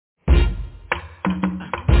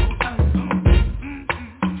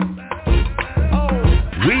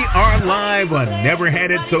live on Never Had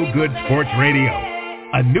It So Good Sports Radio.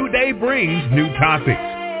 A new day brings new topics.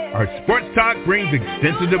 Our sports talk brings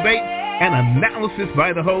extensive debate and analysis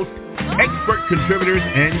by the host, expert contributors,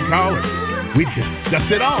 and callers. We discuss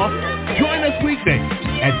it all. Join us weekdays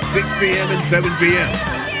at 6 p.m. and 7 p.m.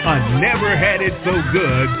 on Never Had It So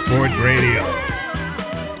Good Sports Radio.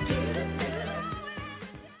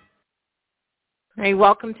 Hey,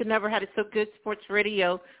 welcome to Never Had It So Good Sports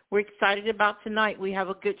Radio. We're excited about tonight. We have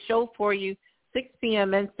a good show for you, 6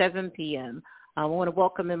 p.m. and 7 p.m. I want to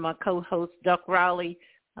welcome in my co-host, Duck Rowley.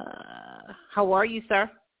 How are you,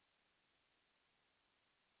 sir?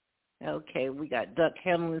 Okay, we got Duck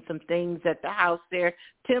handling some things at the house there.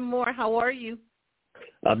 Tim Moore, how are you?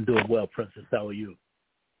 I'm doing well, Princess. How are you?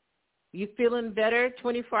 You feeling better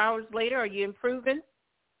 24 hours later? Are you improving?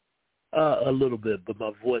 A little bit, but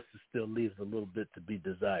my voice still leaves a little bit to be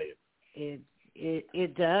desired. It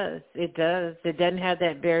does. It does. It doesn't have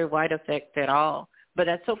that Barry White effect at all, but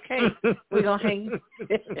that's okay. We're going to hang.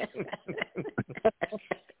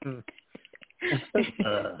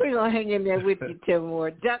 We're going to hang in there with you, Tim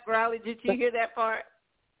Moore. Duck Rowley, did you hear that part?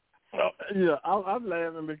 Yeah, I'm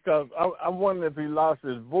laughing because I wonder if he lost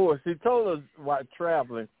his voice. He told us while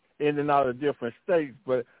traveling in and out of different states,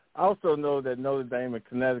 but I also know that Notre Dame and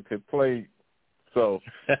Connecticut played, so.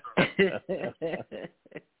 That's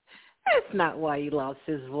not why he lost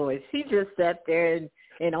his voice. He just sat there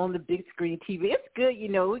and on the big screen TV. It's good, you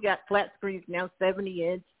know. We got flat screens now,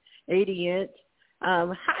 70-inch, 80-inch,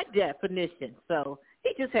 high definition. So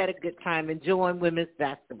he just had a good time enjoying women's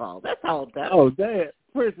basketball. That's all, Duck. Oh, Dad,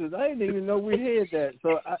 Princess, I didn't even know we had that.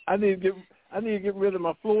 So I need to get rid of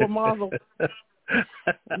my floor model.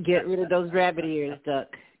 Get rid of those rabbit ears,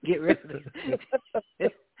 Duck. Get rid of them.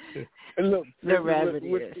 Look, the rabbit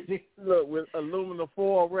ears. Look, with aluminum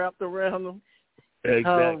foil wrapped around them.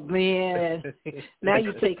 Exactly. Oh, man. Now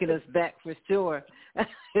you're taking us back for sure.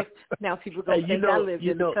 Now people going to think I lived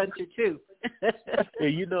in the country, too. Hey,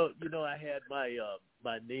 you know, I had my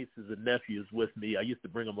nieces and nephews with me. I used to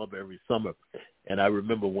bring them up every summer, and I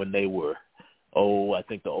remember when they were, I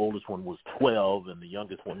think the oldest one was 12 and the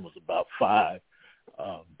youngest one was about 5.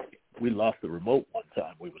 We lost the remote one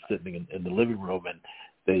time. We were sitting in the living room, and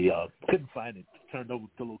they couldn't find it, turned over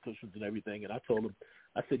pillow cushions and everything. And I told them,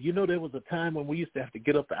 I said, there was a time when we used to have to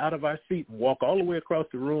get up out of our seat and walk all the way across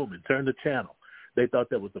the room and turn the channel. They thought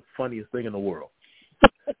that was the funniest thing in the world.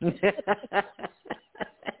 Listen,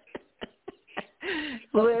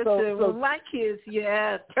 well, my kids,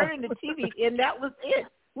 turning the TV, and that was it.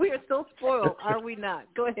 We are so spoiled, are we not?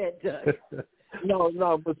 Go ahead, Doug.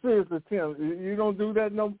 No, but seriously, Tim, you don't do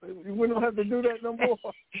that no. We don't have to do that no more.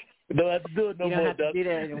 Don't have to do it no more. You don't have to do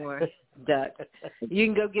that anymore, Duck. You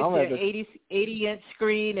can go get your 80-inch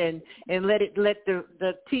screen and let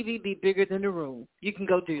the TV be bigger than the room. You can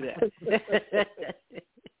go do that.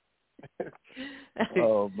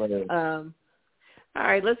 Oh man. All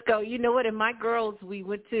right, let's go. You know what? And my girls, we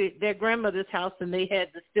went to their grandmother's house and they had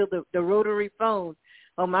the rotary phone.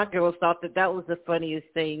 Oh, my girls thought that was the funniest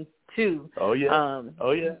thing too. Oh yeah.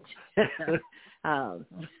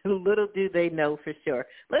 Little do they know for sure.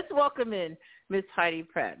 Let's welcome in Miss Heidi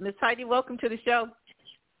Pratt. Miss Heidi, welcome to the show.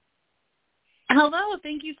 Hello.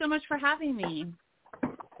 Thank you so much for having me.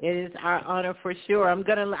 It is our honor for sure.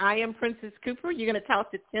 I am Princess Cooper. You're going to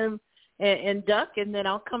talk to Tim and Duck, and then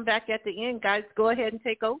I'll come back at the end. Guys, go ahead and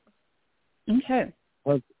take over. Okay.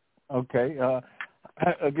 Okay.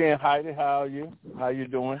 Again, Heidi, how are you? How you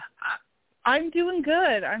doing? I'm doing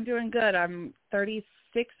good. I'm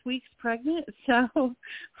 36 weeks pregnant, so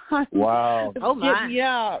wow. Oh my.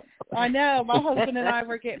 Yeah, I know. My husband and I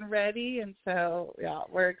were getting ready, and so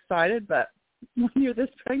we're excited. But when you're this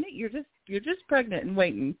pregnant, you're just pregnant and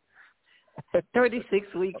waiting.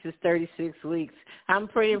 36 weeks is 36 weeks. I'm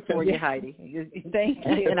praying for you, Heidi. Thank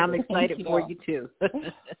you. And I'm excited for you, too.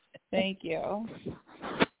 Thank you.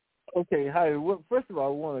 Okay, Heidi, first of all,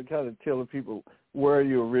 I want to kind of tell the people where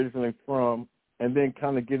you're originally from and then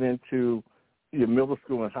kind of get into your middle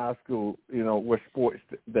school and high school, what sports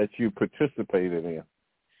that you participated in.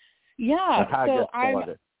 Yeah. So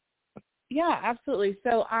Yeah, absolutely.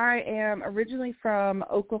 So I am originally from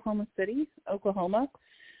Oklahoma City, Oklahoma.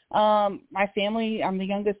 My family, I'm the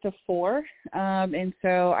youngest of 4, and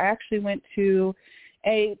so I actually went to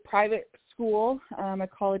a private school, a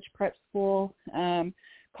college prep school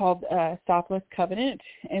called Southwest Covenant,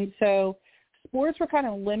 and so sports were kind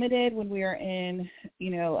of limited when we were in,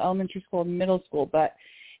 elementary school and middle school, but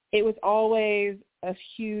it was always a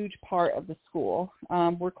huge part of the school.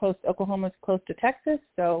 Oklahoma's close to Texas,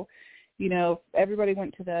 so Everybody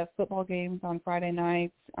went to the football games on Friday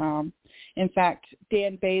nights. In fact,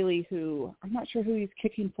 Dan Bailey, who I'm not sure who he's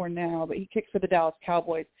kicking for now, but he kicks for the Dallas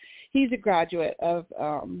Cowboys. He's a graduate of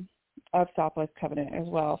Southwest Covenant as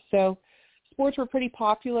well. So sports were pretty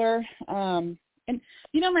popular. And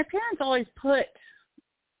my parents always put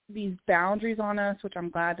these boundaries on us, which I'm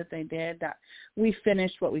glad that they did, that we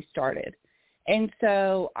finished what we started. And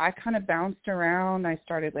so I kind of bounced around. I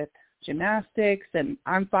started with gymnastics, and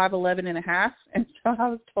I'm 5'11" and a half, and so I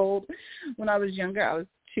was told when I was younger I was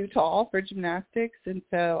too tall for gymnastics, and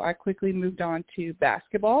so I quickly moved on to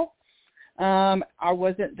basketball. I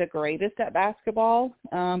wasn't the greatest at basketball,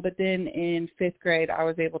 but then in 5th grade I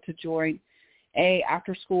was able to join a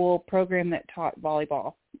after-school program that taught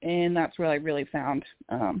volleyball, and that's where I really found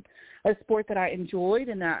a sport that I enjoyed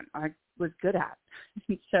and that I was good at.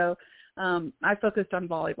 So I focused on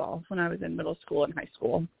volleyball when I was in middle school and high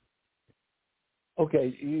school.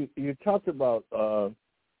 Okay, you talked about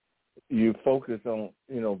you focused on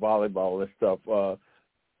volleyball and stuff.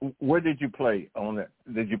 Where did you play on it?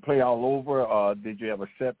 Did you play all over, or did you have a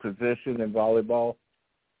set position in volleyball?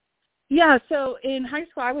 Yeah, so in high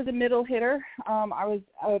school I was a middle hitter. I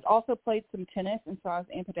also played some tennis, and so I was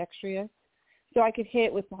ambidextrous, so I could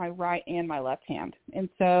hit with my right and my left hand. And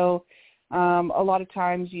so a lot of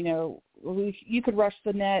times, you could rush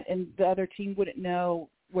the net, and the other team wouldn't know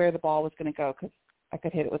where the ball was going to go because I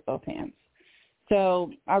could hit it with both hands.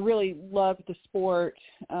 So I really loved the sport,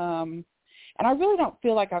 and I really don't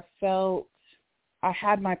feel like I felt I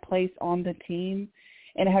had my place on the team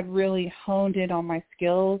and had really honed in on my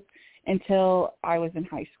skills until I was in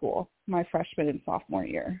high school, my freshman and sophomore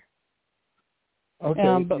year.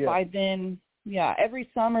 Okay. But by then, every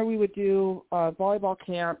summer we would do volleyball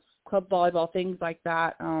camps, club volleyball, things like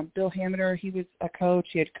that. Bill Hammeter, he was a coach.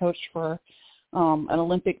 He had coached for an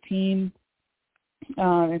Olympic team.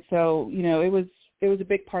 And so, it was a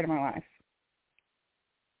big part of my life.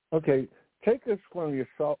 Okay. Take us from your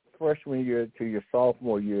freshman year to your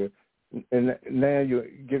sophomore year, and now you're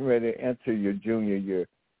getting ready to enter your junior year,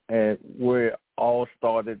 and where it all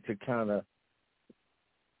started to kind of,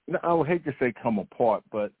 I would hate to say come apart,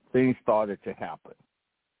 but things started to happen.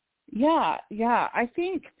 Yeah. I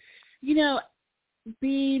think,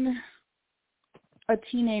 being a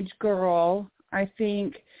teenage girl, I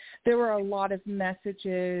think there were a lot of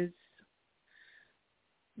messages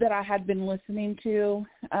that I had been listening to.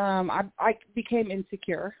 I became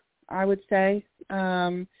insecure, I would say,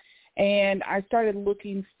 and I started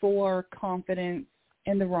looking for confidence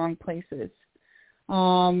in the wrong places.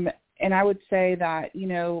 And I would say that,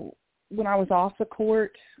 when I was off the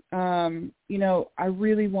court, I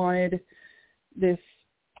really wanted this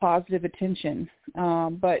positive attention.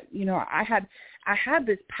 But, I had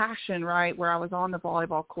this passion, right, where I was on the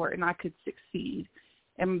volleyball court and I could succeed.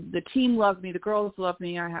 And the team loved me. The girls loved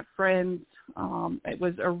me. I had friends. It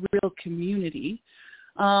was a real community.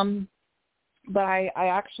 But I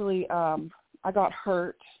actually, I got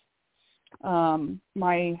hurt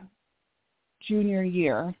my junior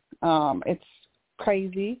year. It's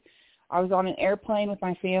crazy. I was on an airplane with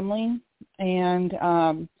my family, and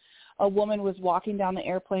a woman was walking down the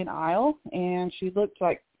airplane aisle, and she looked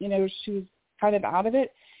like, she was kind of out of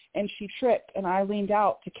it, and she tripped, and I leaned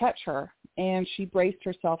out to catch her, and she braced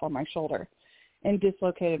herself on my shoulder and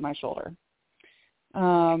dislocated my shoulder.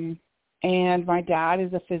 And my dad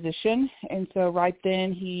is a physician, and so right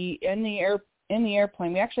then in the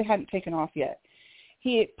airplane, we actually hadn't taken off yet,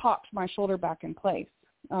 he had popped my shoulder back in place.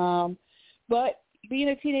 But being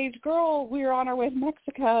a teenage girl, we were on our way to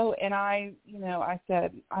Mexico, and I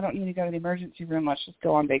said, I don't need to go to the emergency room. Let's just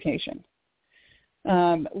go on vacation.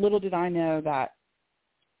 Little did I know that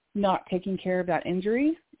not taking care of that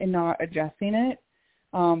injury and not addressing it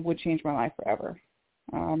would change my life forever.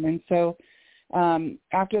 And so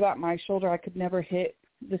after that, my shoulder, I could never hit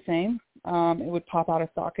the same. It would pop out of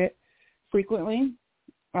socket frequently.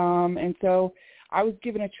 And so I was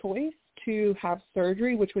given a choice to have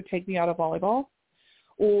surgery, which would take me out of volleyball,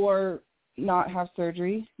 or not have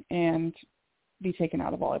surgery and be taken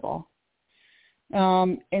out of volleyball.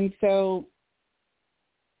 And so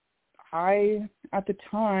at the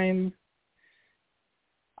time,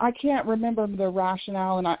 I can't remember the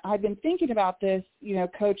rationale, and I've been thinking about this,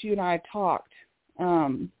 Coach, you and I had talked.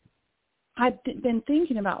 I've been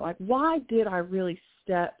thinking about, why did I really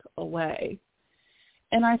step away?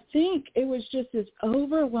 And I think it was just this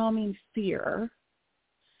overwhelming fear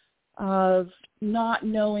of not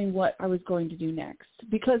knowing what I was going to do next,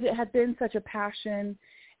 because it had been such a passion,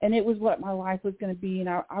 and it was what my life was going to be, and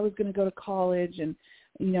I was going to go to college, and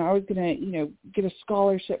I was going to get a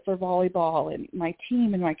scholarship for volleyball and my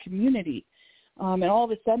team and my community. And all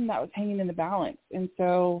of a sudden that was hanging in the balance. And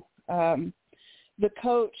so the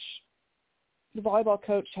volleyball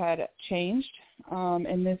coach had changed,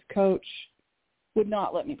 and this coach would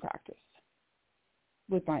not let me practice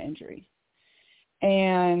with my injury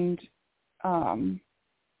and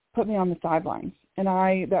put me on the sidelines. And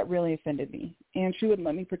that really offended me. And she wouldn't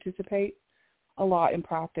let me participate a lot in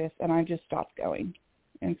practice, and I just stopped going.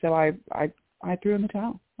 And so I threw in the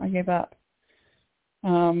towel. I gave up.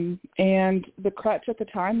 And the crutch at the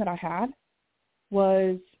time that I had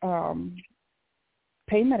was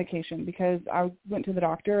pain medication, because I went to the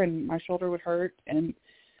doctor and my shoulder would hurt and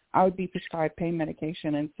I would be prescribed pain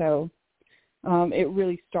medication. And so it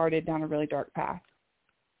really started down a really dark path.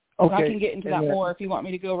 Okay. I can get into that more if you want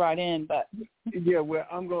me to go right in, but yeah, well,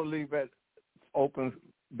 I'm going to leave that open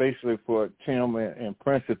basically for Tim and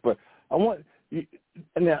Princess, but I want you,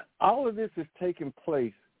 now all of this is taking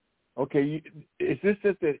place. Okay, is this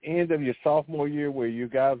at the end of your sophomore year where you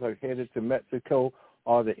guys are headed to Mexico,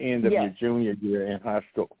 or the end of your junior year in high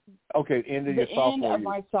school? Okay, end of your sophomore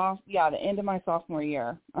year. The end of my sophomore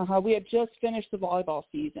year. We had just finished the volleyball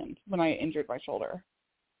season when I injured my shoulder.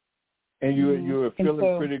 And you were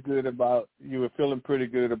feeling pretty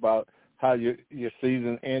good about how your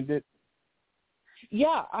season ended?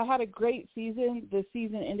 Yeah, I had a great season. The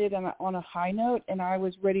season ended on a high note, and I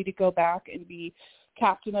was ready to go back and be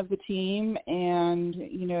captain of the team. And,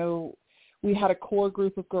 we had a core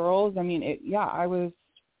group of girls. I mean,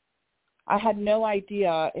 I had no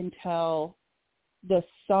idea until the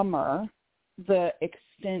summer the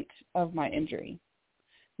extent of my injury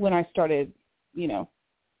when I started,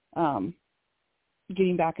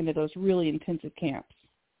 getting back into those really intensive camps.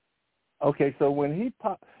 Okay, so when he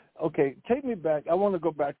popped, take me back. I want to go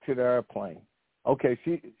back to the airplane. Okay,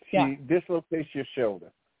 she dislocates your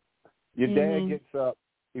shoulder. Your dad gets up.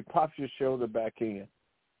 He pops your shoulder back in.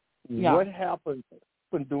 Yeah. What happened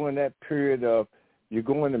during that period of you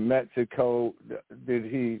going to Mexico? Did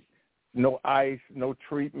he, no ice, no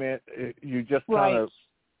treatment? You just kind of...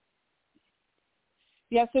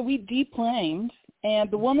 Yeah, so we deplaned,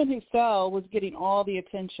 and the woman who fell was getting all the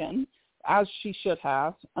attention, as she should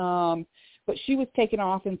have. But she was taken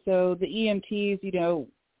off, and so the EMTs,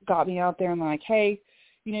 got me out there and like, hey,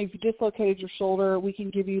 if you dislocated your shoulder, we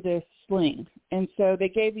can give you this sling. And so they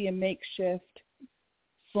gave me a makeshift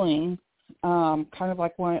sling, kind of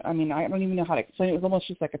like one, I don't even know how to explain it. It was almost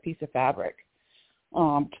just like a piece of fabric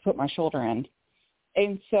to put my shoulder in.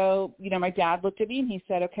 And so, my dad looked at me and he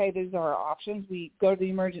said, okay, these are our options. We go to the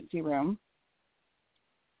emergency room,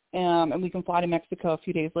 and we can fly to Mexico a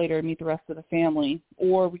few days later and meet the rest of the family,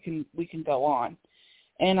 or we can go on.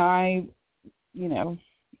 And I,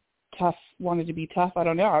 wanted to be tough. I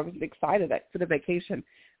don't know. I was excited for the vacation.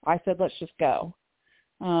 I said, let's just go.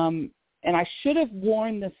 And I should have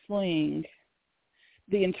worn the sling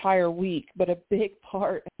the entire week, but a big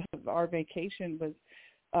part of our vacation was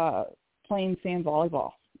playing sand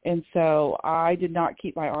volleyball. And so I did not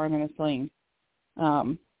keep my arm in a sling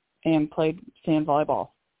and played sand volleyball.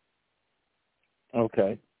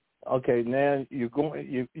 Okay. Now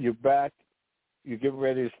you're back. You get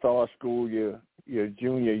ready to start school your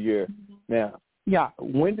junior year. Now,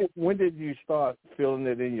 when did you start feeling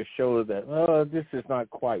it in your shoulder that this is not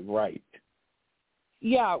quite right?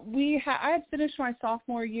 Yeah, I had finished my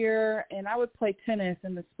sophomore year, and I would play tennis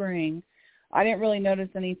in the spring. I didn't really notice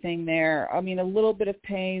anything there. I mean, a little bit of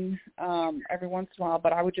pain every once in a while,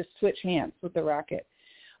 but I would just switch hands with the racket.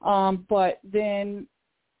 But then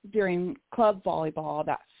during club volleyball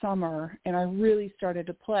that summer, and I really started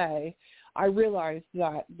to play, I realized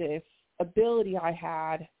that this ability I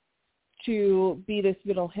had to be this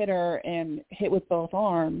middle hitter and hit with both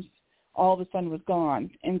arms all of a sudden was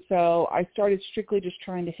gone. And so I started strictly just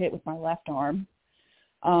trying to hit with my left arm.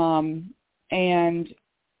 And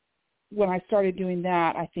when I started doing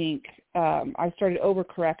that, I think I started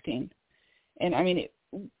overcorrecting. And,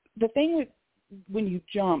 the thing with when you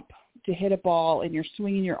jump to hit a ball and you're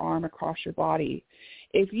swinging your arm across your body,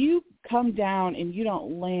 if you come down and you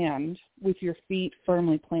don't land with your feet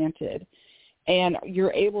firmly planted and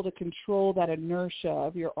you're able to control that inertia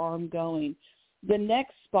of your arm going, the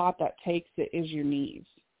next spot that takes it is your knees.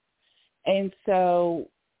 And so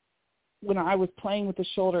when I was playing with the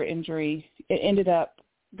shoulder injury, it ended up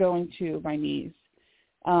going to my knees.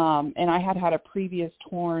 And I had a previous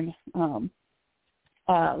torn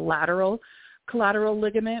lateral collateral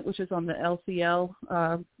ligament, which is on the LCL.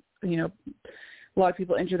 A lot of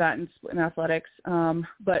people injure that in athletics.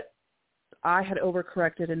 But I had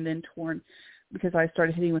overcorrected and then torn, because I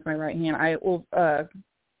started hitting with my right hand. I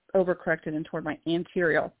overcorrected and toward my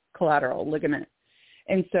anterior collateral ligament.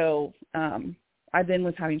 And so I then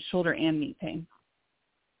was having shoulder and knee pain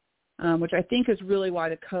which I think is really why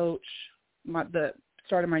the coach, the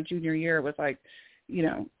start of my junior year, was like,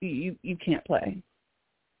 you can't play.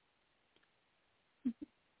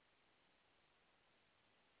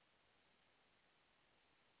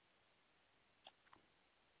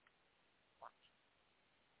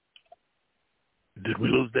 Did we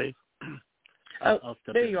lose Dave? I'll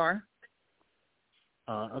step there in. You are.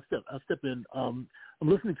 I'll step in. I'm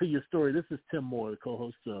listening to your story. This is Tim Moore, the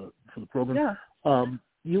co-host for the program. Yeah.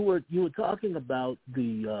 You were talking about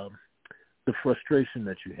the frustration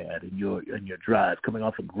that you had in your drive, coming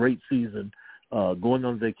off a great season, going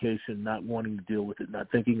on vacation, not wanting to deal with it,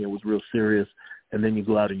 not thinking it was real serious, and then you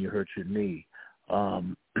go out and you hurt your knee,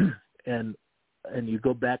 and you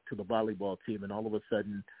go back to the volleyball team, and all of a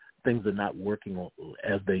sudden things are not working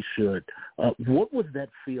as they should. What was that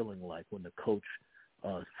feeling like when the coach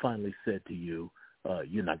finally said to you,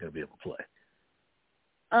 you're not going to be able to play?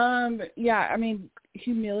 Yeah, I mean,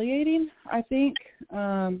 humiliating, I think.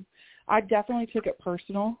 I definitely took it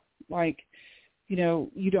personal. Like, you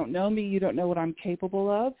don't know me, you don't know what I'm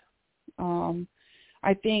capable of.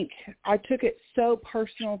 I think I took it so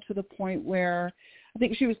personal to the point where I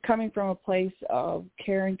think she was coming from a place of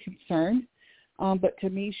care and concern. But to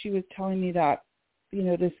me, she was telling me that,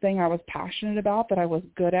 this thing I was passionate about, that I was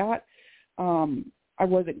good at, I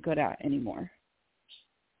wasn't good at anymore.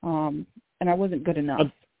 And I wasn't good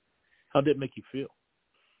enough. How did it make you feel?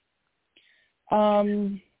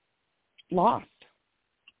 Lost.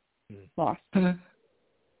 Lost.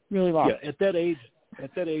 Really lost. Yeah, at that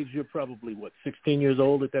age, you're probably, 16 years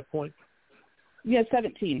old at that point? Yeah,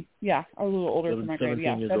 17. Yeah, a little older than my grade.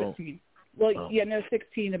 Yeah, 17. Old. Well,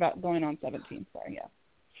 16, about going on 17. Sorry, yeah.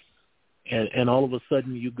 And all of a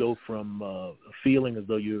sudden you go from feeling as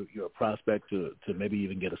though you're a prospect to maybe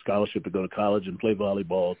even get a scholarship to go to college and play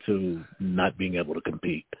volleyball to not being able to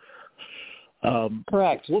compete.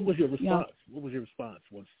 Correct. What was your response? Yeah. What was your response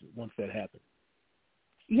once that happened?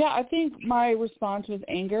 Yeah, I think my response was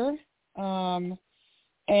anger. And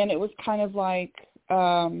it was kind of like,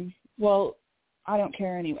 well, I don't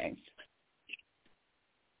care anyways.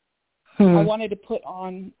 I wanted to put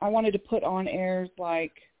on airs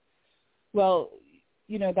like, well,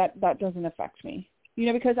 that doesn't affect me,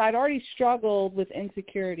 because I'd already struggled with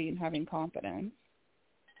insecurity and having confidence.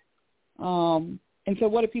 And so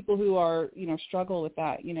what do people who are, struggle with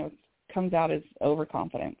that, it comes out as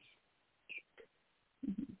overconfidence.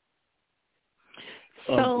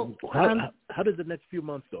 So how did the next few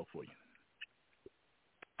months go for you?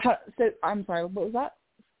 I'm sorry, what was that?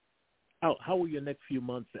 How were your next few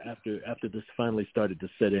months after this finally started to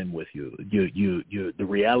set in with you? You the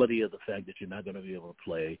reality of the fact that you're not going to be able to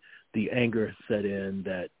play, the anger set in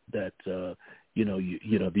that that they're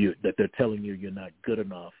telling you you're not good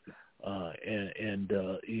enough, how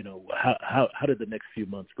did the next few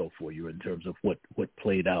months go for you in terms of what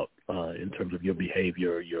played out in terms of your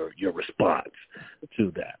behavior, your response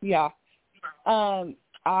to that? Yeah,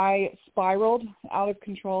 I spiraled out of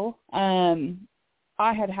control.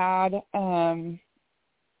 I had had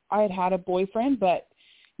a boyfriend, but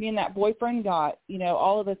me and that boyfriend got,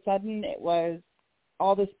 all of a sudden it was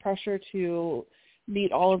all this pressure to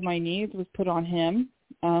meet all of my needs was put on him,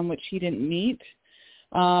 which he didn't meet.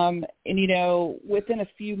 And, within a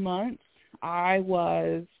few months, I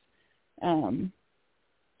was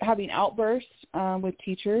having outbursts with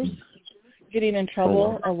teachers, getting in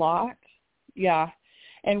trouble a lot. Yeah.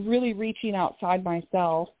 And really reaching outside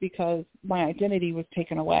myself because my identity was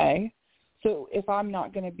taken away. So if I am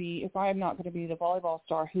not going to be the volleyball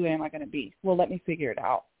star, who am I going to be? Well, let me figure it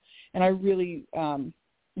out. And I really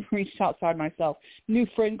reached outside myself. New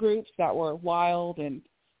friend groups that were wild, and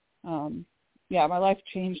my life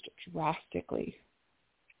changed drastically.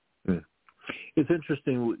 It's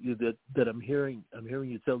interesting that I'm hearing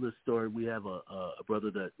you tell this story. We have a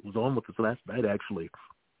brother that was on with us last night, actually.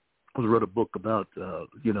 I wrote a book about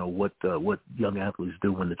what young athletes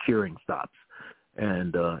do when the cheering stops,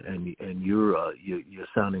 and you're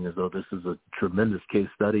sounding as though this is a tremendous case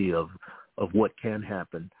study of what can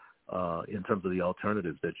happen in terms of the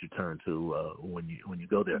alternatives that you turn to when you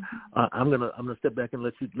go there. I'm gonna step back and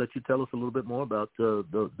let you tell us a little bit more about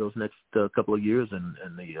those next couple of years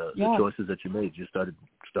and the choices that you made. You started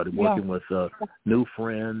working with new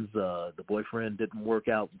friends. The boyfriend didn't work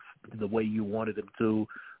out the way you wanted him to.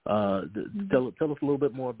 Tell us a little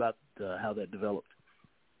bit more about how that developed.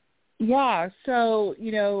 Yeah, so,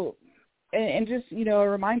 and just, a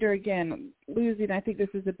reminder again, losing, I think this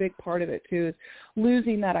is a big part of it too, is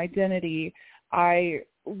losing that identity. I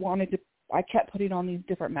kept putting on these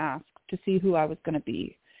different masks to see who I was going to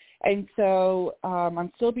be. And so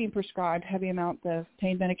I'm still being prescribed heavy amounts of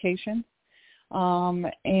pain medication.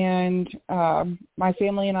 And my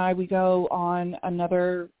family and I, we go on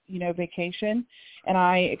another, vacation, and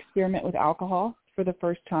I experiment with alcohol for the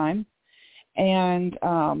first time. And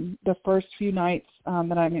the first few nights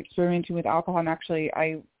that I'm experimenting with alcohol,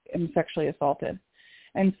 I am sexually assaulted.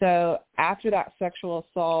 And so after that sexual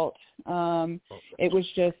assault, it was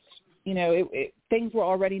just, things were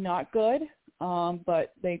already not good,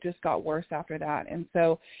 but they just got worse after that. And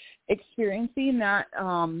so experiencing that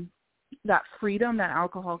that freedom that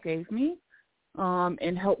alcohol gave me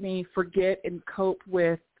and helped me forget and cope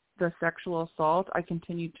with the sexual assault, I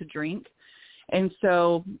continued to drink. And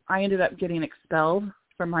so I ended up getting expelled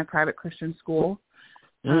from my private Christian school.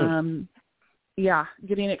 Getting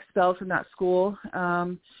expelled from that school.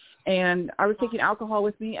 And I was taking alcohol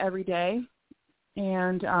with me every day,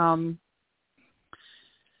 and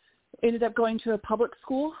ended up going to a public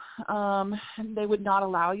school. They would not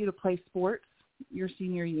allow you to play sports your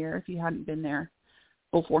senior year if you hadn't been there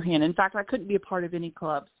beforehand. In fact, I couldn't be a part of any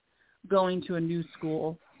clubs going to a new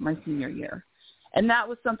school my senior year. And that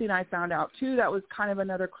was something I found out, too. That was kind of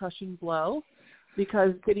another crushing blow,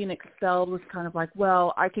 because getting expelled was kind of like,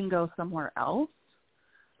 well, I can go somewhere else.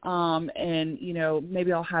 And,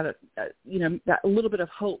 maybe I'll have, that little bit of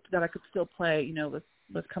hope that I could still play,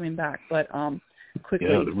 was coming back. But quickly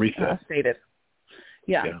stated.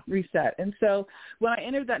 Reset. And so when I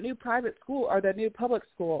entered that new private school, or that new public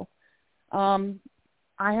school,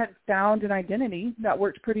 I had found an identity that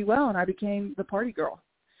worked pretty well, and I became the party girl.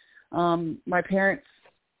 My parents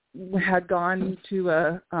had gone to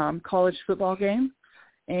a college football game,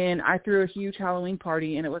 and I threw a huge Halloween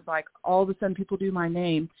party, and it was like all of a sudden people do my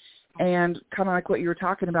name, and kind of like what you were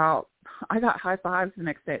talking about, I got high fives the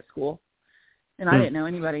next day at school, and I didn't know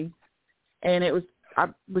anybody, and I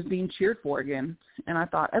was being cheered for again, and I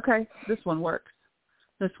thought, okay, this one works.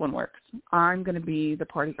 I'm going to be the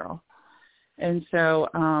party girl. And so,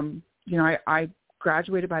 I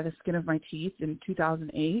graduated by the skin of my teeth in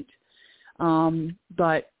 2008,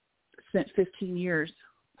 but spent 15 years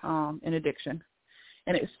in addiction.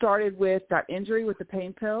 And it started with that injury with the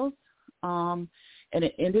pain pills, and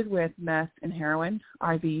it ended with meth and heroin,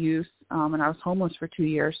 IV use, and I was homeless for 2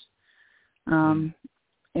 years. I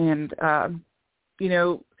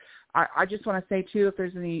just want to say, too, if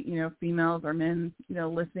there's any, females or men,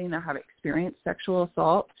 listening that have experienced sexual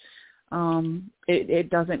assault, it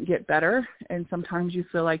doesn't get better. And sometimes you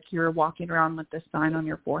feel like you're walking around with this sign on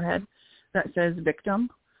your forehead that says victim.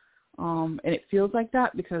 And it feels like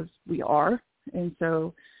that because we are. And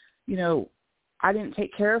so, I didn't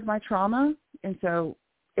take care of my trauma. And so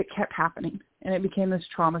it kept happening, and it became this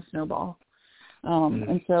trauma snowball.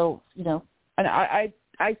 And so, and I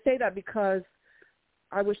say that because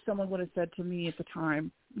I wish someone would have said to me at the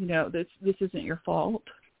time, this isn't your fault,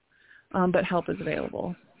 but help is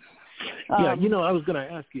available. I was going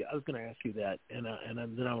to ask you that, and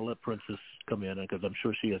then I'll let Princess come in because I'm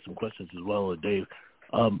sure she has some questions as well, or Dave.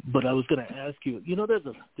 But I was going to ask you, there's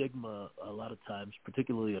a stigma a lot of times,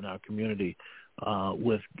 particularly in our community,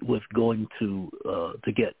 with going to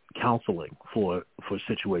get counseling for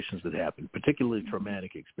situations that happen, particularly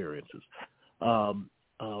traumatic experiences.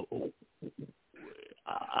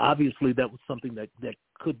 Obviously, that was something that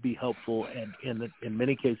could be helpful, and in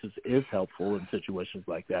many cases is helpful in situations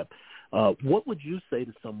like that. What would you say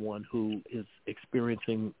to someone who is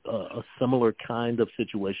experiencing a similar kind of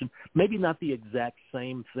situation, maybe not the exact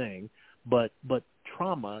same thing, but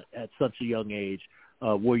trauma at such a young age,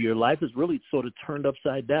 where your life is really sort of turned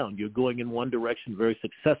upside down? You're going in one direction very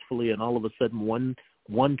successfully, and all of a sudden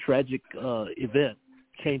one tragic event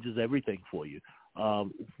changes everything for you.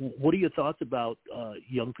 What are your thoughts about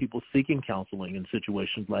young people seeking counseling in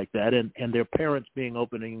situations like that, and their parents being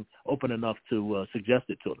open enough to suggest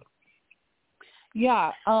it to them?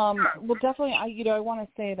 Yeah, well, definitely. I want to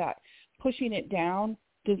say that pushing it down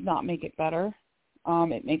does not make it better.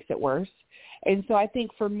 It makes it worse. And so I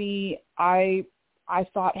think for me, I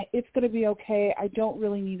thought it's going to be okay. I don't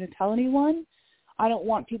really need to tell anyone. I don't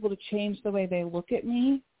want people to change the way they look at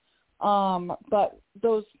me. But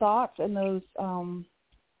those thoughts and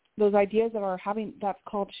those ideas that are having, that's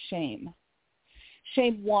called shame.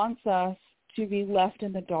 Shame wants us to be left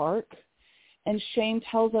in the dark, and shame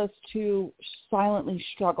tells us to silently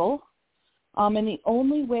struggle. And the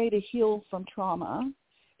only way to heal from trauma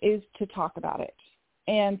is to talk about it,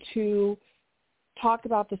 and to talk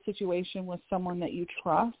about the situation with someone that you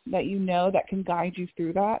trust, that that can guide you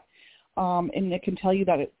through that, and it can tell you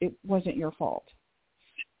that it wasn't your fault.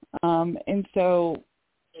 And so,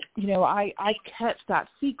 I kept that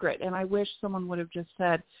secret, and I wish someone would have just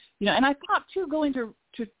said, and I thought too, going to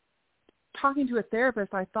talking to a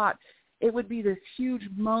therapist, I thought it would be this huge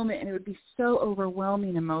moment, and it would be so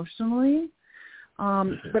overwhelming emotionally.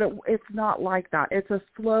 But it's not like that. It's a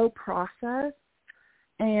slow process,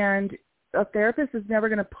 and a therapist is never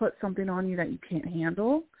going to put something on you that you can't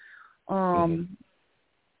handle. And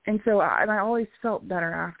so I always felt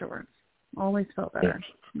better afterwards. Always felt better.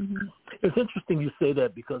 It's interesting you say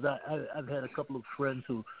that, because I've had a couple of friends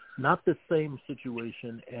who, not the same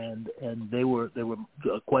situation, and they were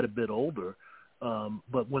quite a bit older,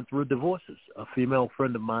 but went through divorces. A female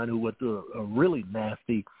friend of mine who went through a really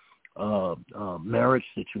nasty marriage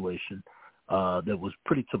situation that was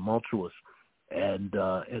pretty tumultuous, and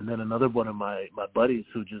then another one of my buddies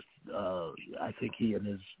who just I think he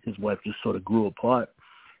and his wife just sort of grew apart,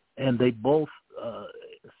 and they both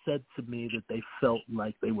said to me that they felt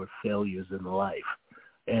like they were failures in life,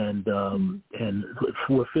 and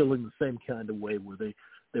were feeling the same kind of way, where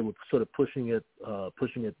they were sort of pushing it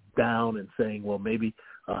down and saying, well, maybe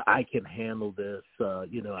I can handle this.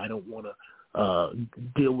 I don't want to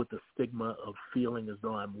deal with the stigma of feeling as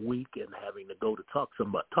though I'm weak and having to go to talk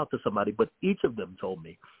to somebody. But each of them told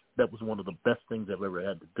me that was one of the best things they've ever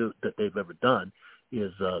had to do, that they've ever done,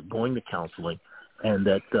 is going to counseling, and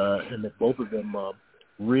that both of them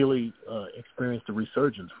really experienced a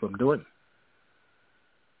resurgence from doing it.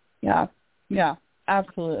 Yeah,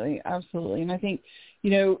 absolutely. And I think,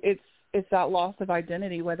 it's that loss of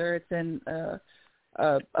identity, whether it's in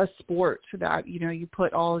a sport that, you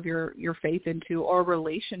put all of your faith into, or a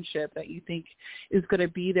relationship that you think is going to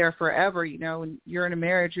be there forever. When you're in a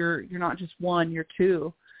marriage, you're not just one, you're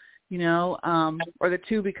two, or the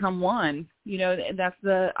two become one, and that's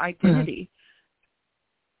the identity.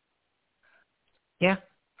 Yeah.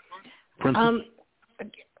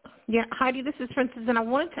 Yeah, Heidi, this is Princess, and I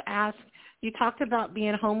wanted to ask, you talked about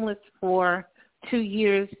being homeless for 2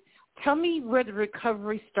 years. Tell me where the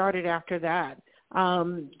recovery started after that.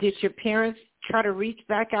 Did your parents try to reach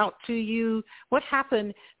back out to you? What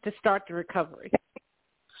happened to start the recovery?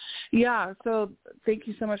 Yeah, so thank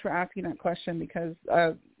you so much for asking that question, because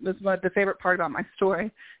this is the favorite part about my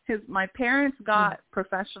story, is my parents got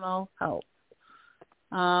professional help.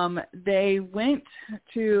 They went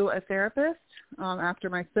to a therapist after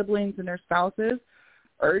my siblings and their spouses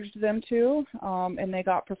urged them to, and they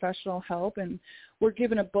got professional help, and were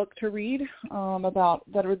given a book to read about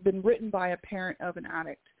that had been written by a parent of an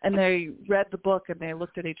addict. And they read the book, and they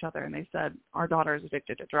looked at each other, and they said, our daughter is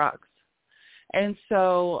addicted to drugs. And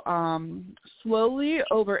so slowly,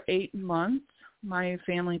 over 8 months, my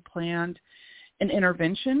family planned an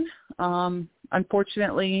intervention.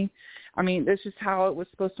 Unfortunately, this is how it was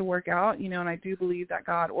supposed to work out, and I do believe that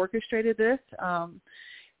God orchestrated this.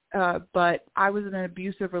 But I was in an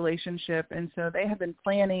abusive relationship, and so they had been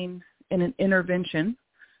planning an intervention.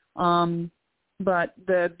 But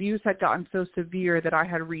the abuse had gotten so severe that I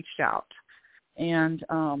had reached out and,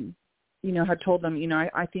 had told them,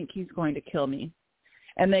 I think he's going to kill me.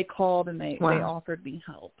 And they called, and they offered me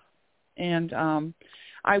help. And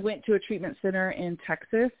I went to a treatment center in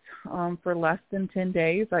Texas for less than 10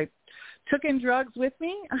 days. I took in drugs with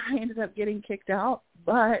me. I ended up getting kicked out,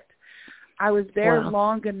 but I was there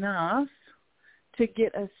long enough to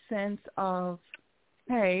get a sense of,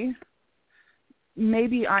 hey,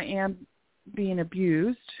 maybe I am being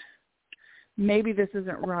abused. Maybe this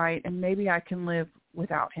isn't right, and maybe I can live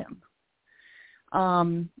without him.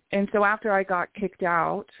 And so after I got kicked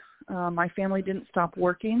out, my family didn't stop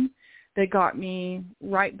working. They got me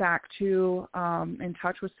right back to in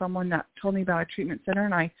touch with someone that told me about a treatment center,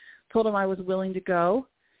 and I told him I was willing to go.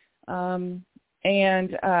 And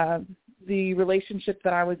the relationship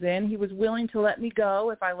that I was in, he was willing to let me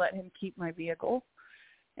go if I let him keep my vehicle.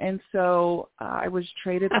 And so I was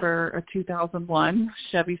traded for a 2001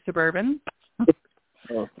 Chevy Suburban,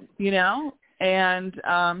 and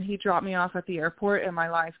he dropped me off at the airport, and my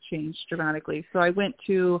life changed dramatically. So I went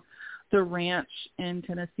to the ranch in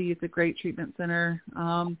Tennessee. It's a great treatment center.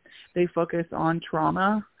 They focus on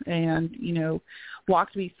trauma and,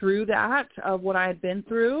 walked me through that of what I had been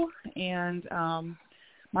through. And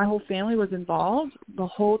my whole family was involved the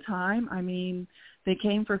whole time. They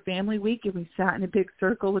came for family week, and we sat in a big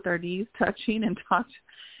circle with our knees touching and talked.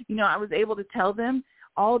 I was able to tell them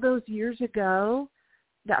all those years ago,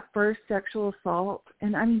 that first sexual assault.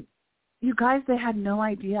 And you guys, they had no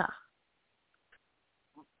idea.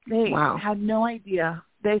 They had no idea.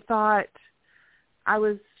 They thought I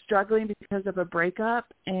was struggling because of a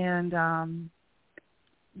breakup, and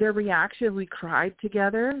their reaction, we cried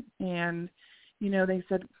together, and, they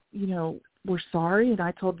said, we're sorry, and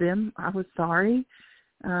I told them I was sorry.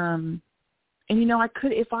 And, I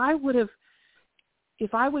could, if I would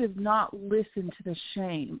have not listened to the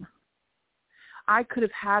shame, I could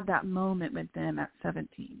have had that moment with them at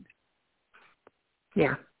 17.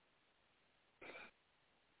 Yeah.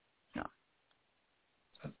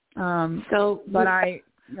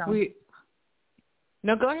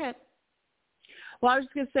 No, go ahead. Well, I was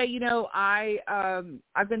just going to say,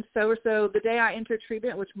 I've been sober. So the day I entered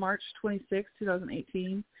treatment, which March 26,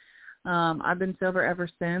 2018, I've been sober ever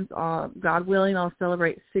since. God willing, I'll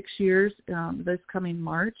celebrate 6 years this coming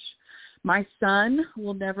March. My son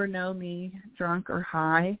will never know me drunk or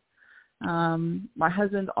high. My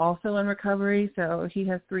husband's also in recovery, so he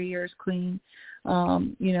has 3 years clean,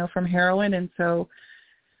 from heroin, and so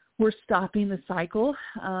we're stopping the cycle.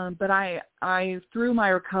 But I through my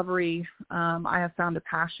recovery, I have found a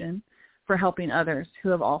passion for helping others who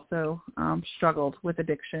have also struggled with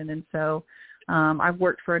addiction. And so I've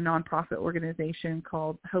worked for a nonprofit organization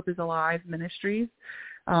called Hope is Alive Ministries.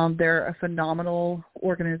 They're a phenomenal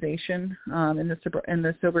organization in the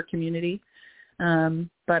sober community.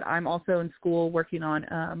 But I'm also in school working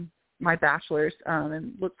on my bachelor's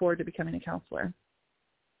and look forward to becoming a counselor.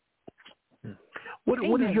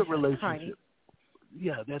 What is your relationship? Heidi.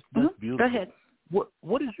 Yeah, that's beautiful. Go ahead.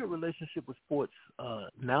 What is your relationship with sports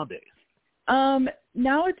nowadays?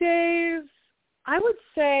 Nowadays, I would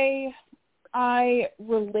say I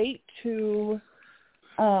relate to.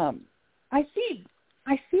 I see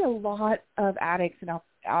a lot of addicts and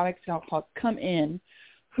alcoholics come in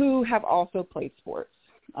who have also played sports,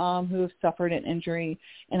 who have suffered an injury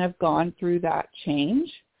and have gone through that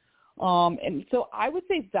change. And so I would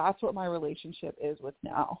say that's what my relationship is with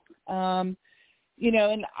now. And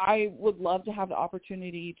I would love to have the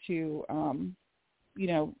opportunity to,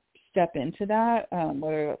 step into that,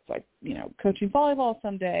 whether it's like, coaching volleyball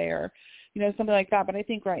someday or, something like that. But I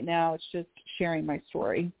think right now it's just sharing my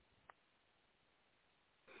story.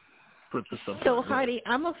 So Heidi,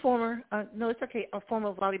 I'm a former, a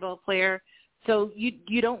former volleyball player. So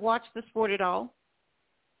you don't watch the sport at all?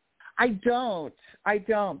 I don't.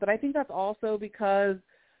 But I think that's also because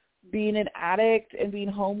being an addict and being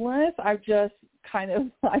homeless, I just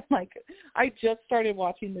started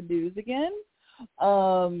watching the news again.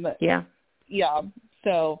 Yeah.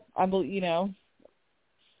 So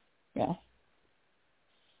yeah.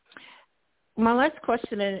 My last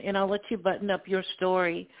question, and I'll let you button up your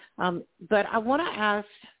story, but I want to ask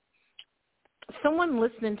someone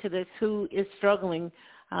listening to this who is struggling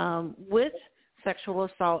with sexual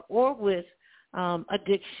assault or with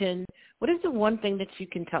addiction, what is the one thing that you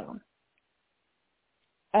can tell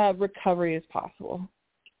them? Recovery is possible.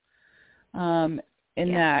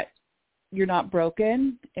 That you're not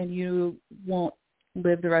broken and you won't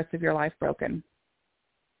live the rest of your life broken.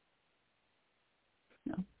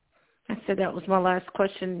 No. I said that was my last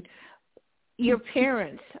question. Your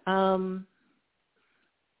parents, how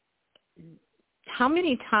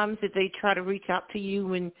many times did they try to reach out to you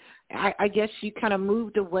when I guess you kind of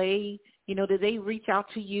moved away? Did they reach out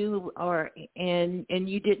to you and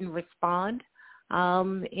you didn't respond?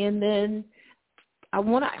 And then I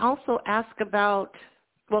want to also ask about,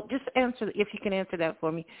 just answer, if you can answer that for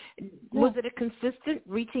me. Yeah. Was it a consistent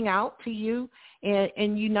reaching out to you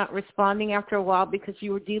and you not responding after a while because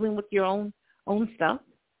you were dealing with your own stuff?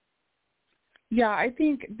 Yeah, I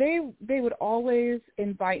think they would always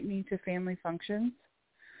invite me to family functions.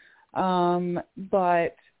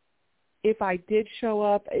 But if I did show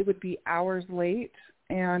up, it would be hours late,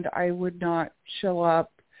 and I would not show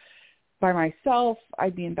up by myself.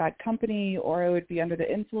 I'd be in bad company, or I would be under the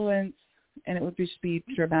influence, and it would just be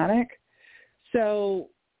dramatic. So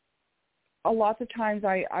a lot of times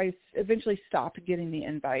I eventually stopped getting the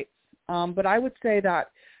invites. But I would say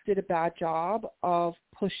that did a bad job of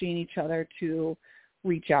pushing each other to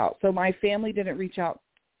reach out. So my family didn't reach out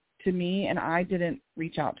to me, and I didn't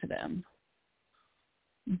reach out to them.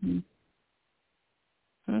 Mm-hmm.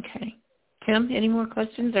 Okay. Tim, any more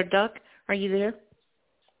questions? Or Duck, are you there?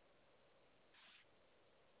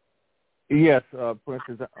 Yes,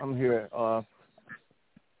 Princess, I'm here. I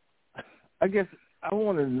guess I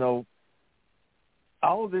want to know,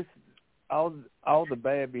 all the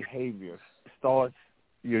bad behavior starts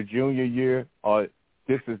your junior year, or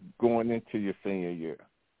this is going into your senior year?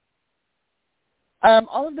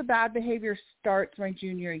 All of the bad behavior starts my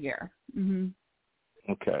junior year. Mm-hmm.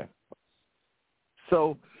 Okay.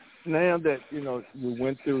 So now that you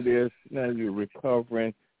went through this, now you're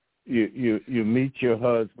recovering, you meet your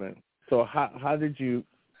husband. So how did you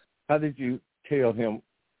tell him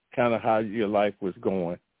kind of how your life was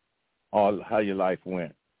going, or how your life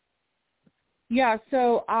went? Yeah,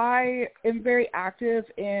 so I am very active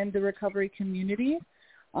in the recovery community,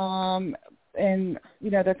 and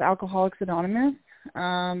that's Alcoholics Anonymous.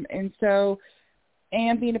 And so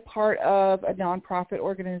and being a part of a nonprofit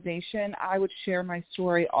organization, I would share my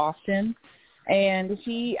story often. And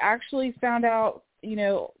he actually found out, you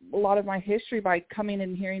know, a lot of my history by coming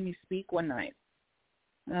and hearing me speak one night,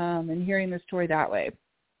 and hearing the story that way.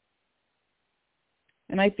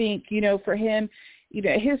 And I think, you know, for him, you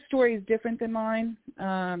know, his story is different than mine.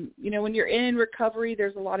 You know, when you're in recovery,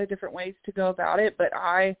 there's a lot of different ways to go about it, but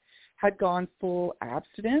I had gone full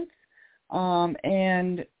abstinence.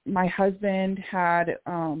 And my husband had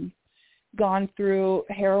gone through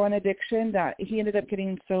heroin addiction that he ended up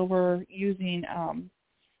getting sober using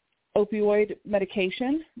opioid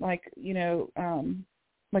medication, like, you know,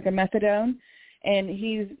 like a methadone. And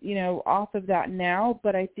he's, you know, off of that now.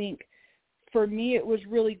 But I think for me, it was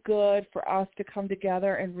really good for us to come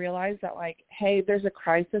together and realize that, like, hey, there's a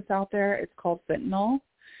crisis out there. It's called fentanyl.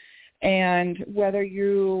 And whether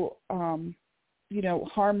you, you know,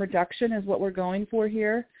 harm reduction is what we're going for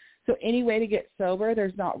here. So any way to get sober,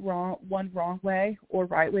 there's not one wrong way or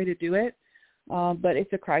right way to do it. But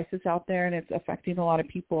it's a crisis out there, and it's affecting a lot of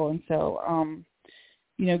people. And so,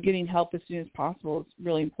 you know, getting help as soon as possible is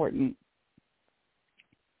really important.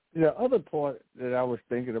 The other part that I was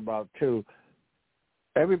thinking about, too,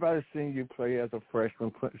 everybody's seen you play as a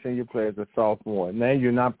freshman, seen you play as a sophomore. Now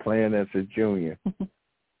you're not playing as a junior.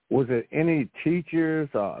 Was it any teachers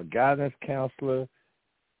or a guidance counselor?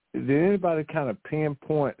 Did anybody kind of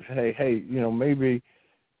pinpoint, hey, you know, maybe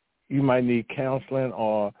you might need counseling,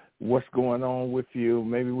 or what's going on with you?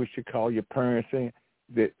 Maybe we should call your parents in.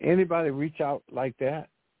 Did anybody reach out like that?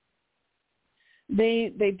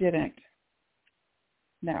 They didn't.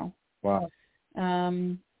 No. Wow.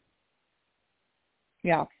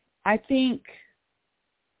 Yeah. I think,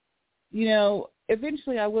 you know,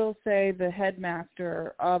 eventually I will say the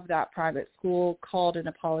headmaster of that private school called and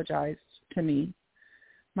apologized to me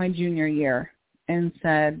my junior year and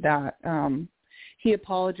said that he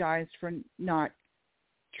apologized for not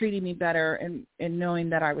treating me better and knowing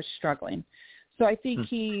that I was struggling. So I think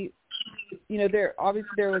he, you know, there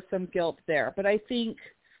was some guilt there. But I think,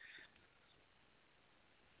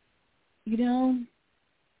 you know,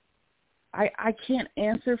 I can't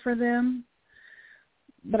answer for them,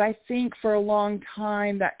 but I think for a long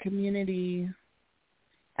time that community,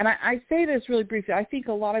 and I say this really briefly, I think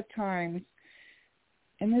a lot of times,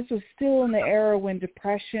 and this was still in the era when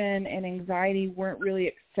depression and anxiety weren't really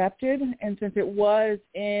accepted, and since it was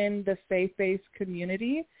in the faith-based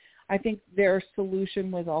community, I think their solution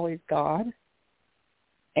was always God.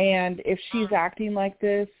 And if she's acting like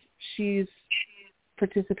this, she's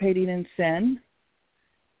participating in sin.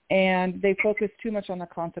 And they focused too much on the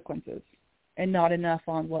consequences and not enough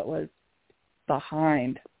on what was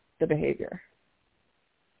behind the behavior.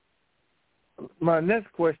 My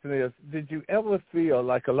next question is, did you ever feel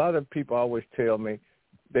like a lot of people always tell me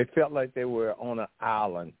they felt like they were on an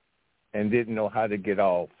island and didn't know how to get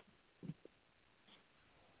off?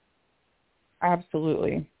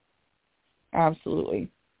 Absolutely. Absolutely.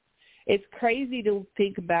 It's crazy to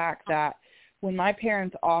think back that when my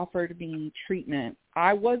parents offered me treatment,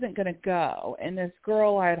 I wasn't going to go. And this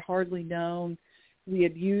girl I had hardly known, we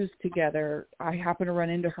had used together, I happened to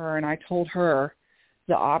run into her, and I told her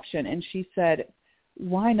the option. And she said,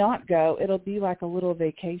 why not go? It'll be like a little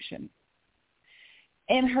vacation.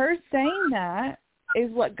 And her saying that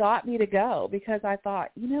is what got me to go, because I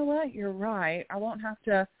thought, you know what, you're right. I won't have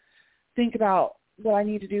to think about what I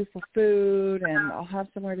need to do for food, and I'll have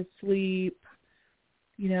somewhere to sleep.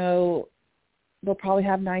 You know, they'll probably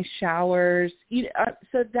have nice showers.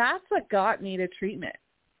 So that's what got me to treatment.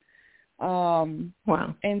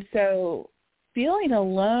 Wow. And so feeling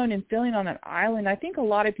alone and feeling on an island, I think a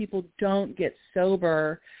lot of people don't get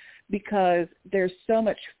sober because there's so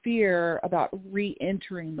much fear about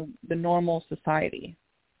re-entering the normal society.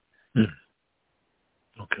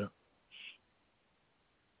 Okay.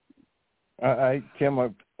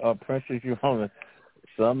 Kim, Princess, you want to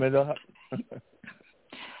sum it up?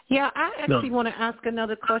 Yeah, I actually want to ask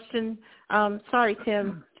another question. Sorry,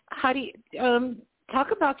 Tim. How do you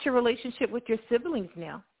talk about your relationship with your siblings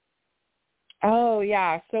now? Oh,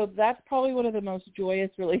 yeah. So that's probably one of the most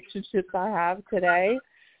joyous relationships I have today.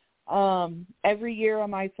 Every year on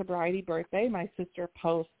my sobriety birthday, my sister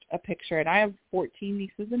posts a picture, and I have 14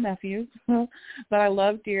 nieces and nephews that I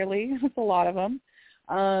love dearly. It's a lot of them.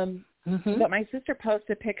 But my sister posts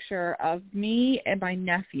a picture of me and my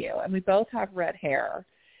nephew, and we both have red hair.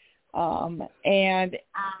 And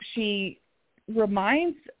she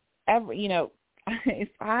reminds when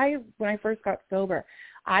I first got sober,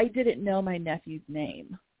 I didn't know my nephew's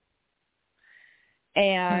name.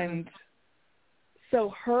 And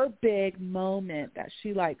So her big moment that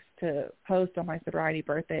she likes to post on my sobriety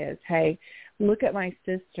birthday is, hey, look at my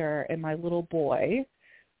sister and my little boy.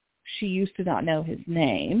 She used to not know his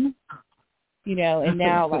name, and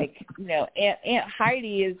now, Aunt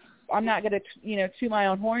Heidi is, I'm not going to, toot my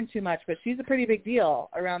own horn too much, but she's a pretty big deal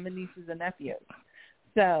around the nieces and nephews.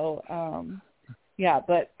 So,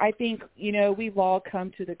 but I think, we've all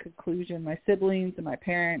come to the conclusion, my siblings and my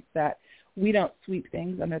parents, that we don't sweep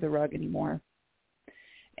things under the rug anymore.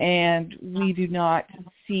 And we do not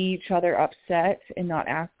see each other upset and not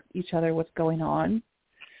ask each other what's going on.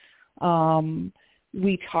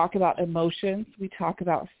 We talk about emotions. We talk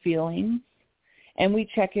about feelings. And we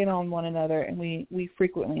check in on one another, and we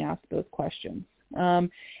frequently ask those questions. And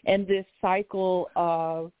this cycle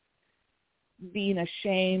of being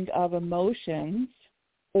ashamed of emotions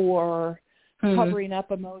or covering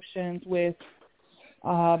up emotions with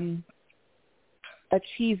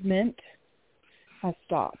achievement has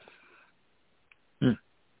stopped. Tim,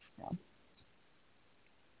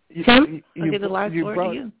 I'll give the last word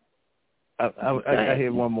to you. I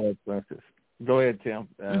hear one more, Princess. Go ahead, Tim,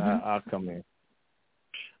 and I'll come in.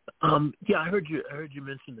 I heard you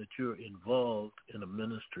mention that you're involved in a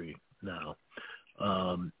ministry now,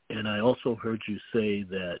 and I also heard you say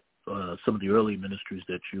that some of the early ministries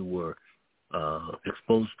that you were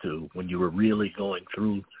exposed to when you were really going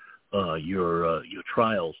through your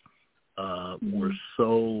trials were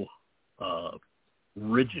so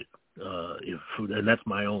rigid. And that's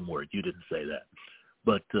my own word. You didn't say that,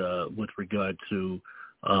 but with regard to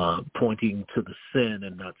pointing to the sin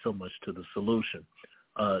and not so much to the solution.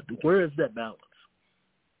 Where is that balance?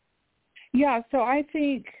 Yeah, so I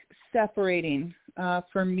think separating,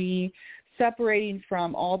 for me, separating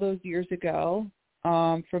from all those years ago,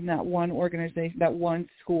 from that one organization, that one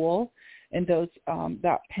school, and those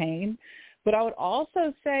that pain. But I would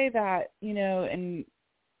also say that, and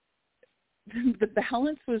the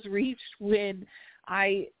balance was reached when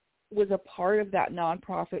I was a part of that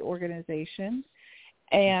nonprofit organization.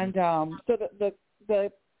 And so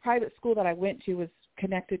the private school that I went to was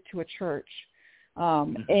connected to a church.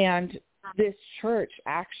 And this church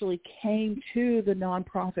actually came to the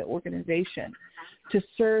nonprofit organization to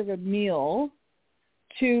serve a meal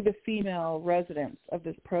to the female residents of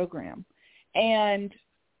this program. And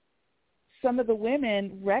some of the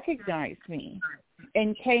women recognized me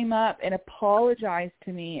and came up and apologized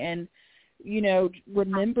to me and,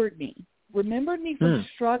 remembered me for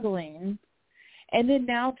struggling. And then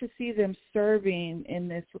now to see them serving in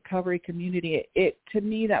this recovery community, to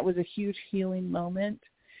me, that was a huge healing moment.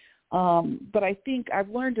 But I think I've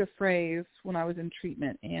learned a phrase when I was in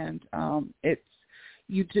treatment, and it's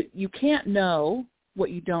you can't know what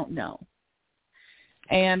you don't know.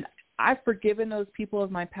 And I've forgiven those people of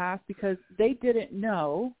my past because they didn't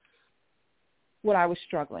know what I was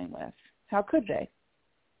struggling with. How could they?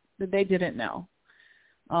 That they didn't know.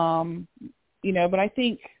 But I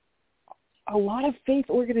think a lot of faith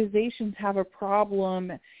organizations have a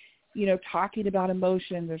problem, talking about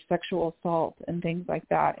emotions or sexual assault and things like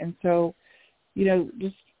that. And so,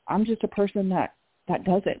 I'm just a person that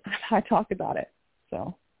does it. I talk about it.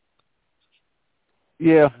 So.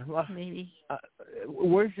 Yeah. Maybe.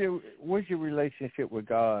 Where's your relationship with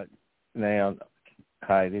God now,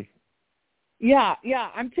 Heidi? Yeah.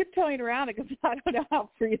 I'm tiptoeing around it because I don't know how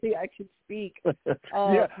freely I can speak. I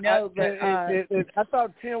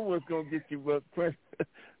thought Tim was going to get you, but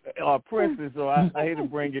Princess, so I hate to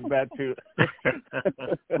bring it back to.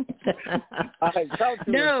 All right, talk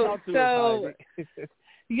to us, Heidi.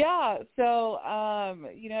 Yeah, so,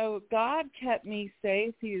 God kept me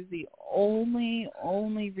safe. He is the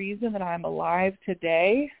only reason that I'm alive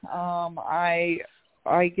today. I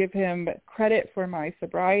give him credit for my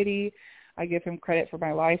sobriety. I give him credit for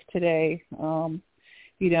my life today. God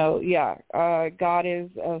is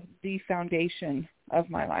the foundation of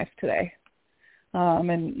my life today.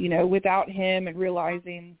 And, without him and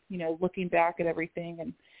realizing, looking back at everything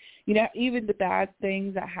and, even the bad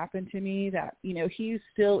things that happened to me, that, he's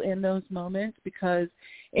still in those moments, because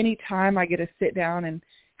anytime I get to sit down and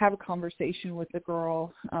have a conversation with a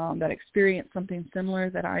girl that experienced something similar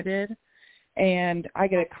that I did, and I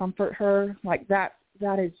get to comfort her, like that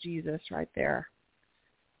is Jesus right there.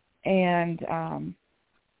 And,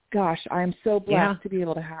 gosh, I'm so blessed to be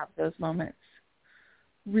able to have those moments.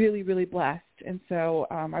 Really, really blessed. And so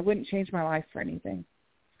I wouldn't change my life for anything.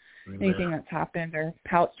 Amen. Anything that's happened or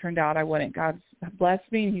how it's turned out, I wouldn't. God's blessed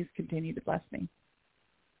me, and he's continued to bless me.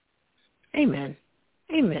 Amen.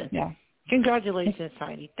 Yeah. Congratulations,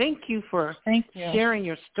 Heidi. Thank you for sharing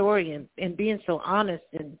your story and being so honest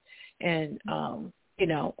and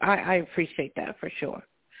I appreciate that for sure.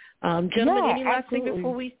 Gentlemen, any last absolutely. thing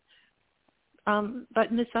before we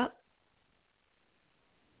button this up?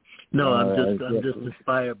 No, I'm just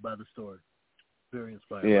inspired by the story. Very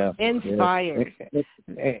inspired. Yeah. Inspired.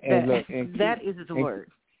 And that is the word.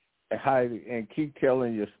 Heidi, and keep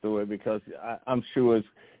telling your story because I'm sure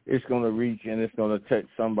it's going to reach and it's going to touch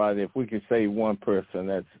somebody. If we can save one person,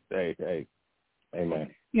 that's hey, amen.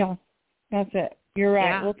 Yeah, that's it. You're right.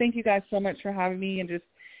 Yeah. Well, thank you guys so much for having me and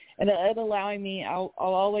allowing me. I'll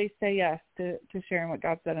always say yes to sharing what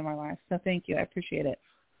God said in my life. So thank you. I appreciate it.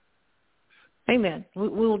 Amen. We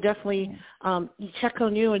will definitely check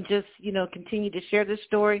on you and just, continue to share this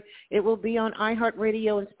story. It will be on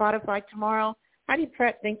iHeartRadio and Spotify tomorrow. Heidi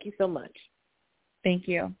Pratt, thank you so much. Thank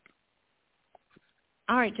you.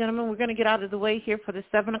 All right, gentlemen, we're going to get out of the way here for the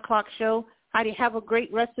 7 o'clock show. Heidi, have a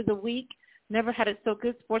great rest of the week. Never Had It So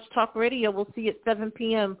Good Sports Talk Radio. We'll see you at 7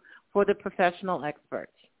 p.m. for the Professional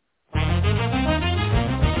Experts.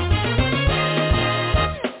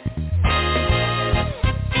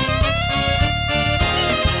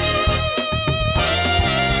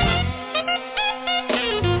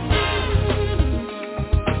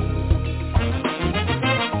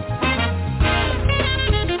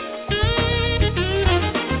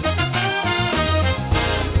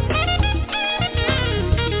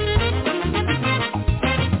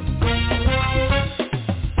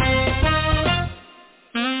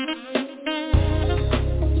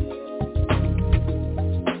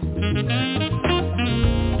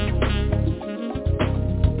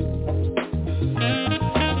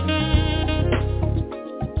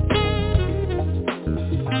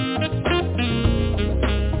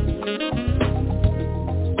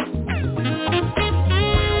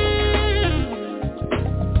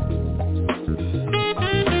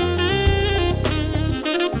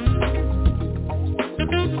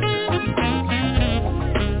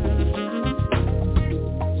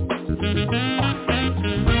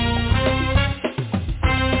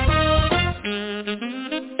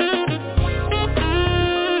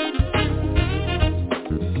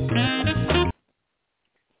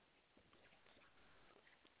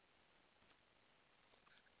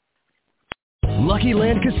 Lucky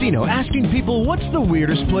Land Casino, asking people, what's the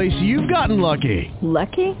weirdest place you've gotten lucky?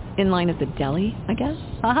 Lucky? In line at the deli, I guess?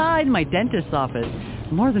 Aha, in my dentist's office.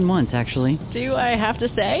 More than once, actually. Do I have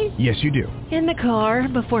to say? Yes, you do. In the car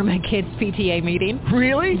before my kids' PTA meeting.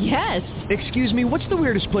 Really? Yes. Excuse me, what's the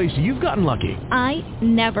weirdest place you've gotten lucky? I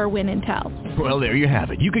never win and tell. Well, there you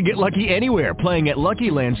have it. You can get lucky anywhere, playing at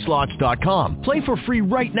LuckyLandSlots.com. Play for free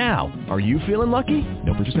right now. Are you feeling lucky?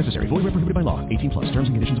 No purchase necessary. Void where prohibited by law. 18+. Terms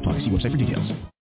and conditions apply. See website for details.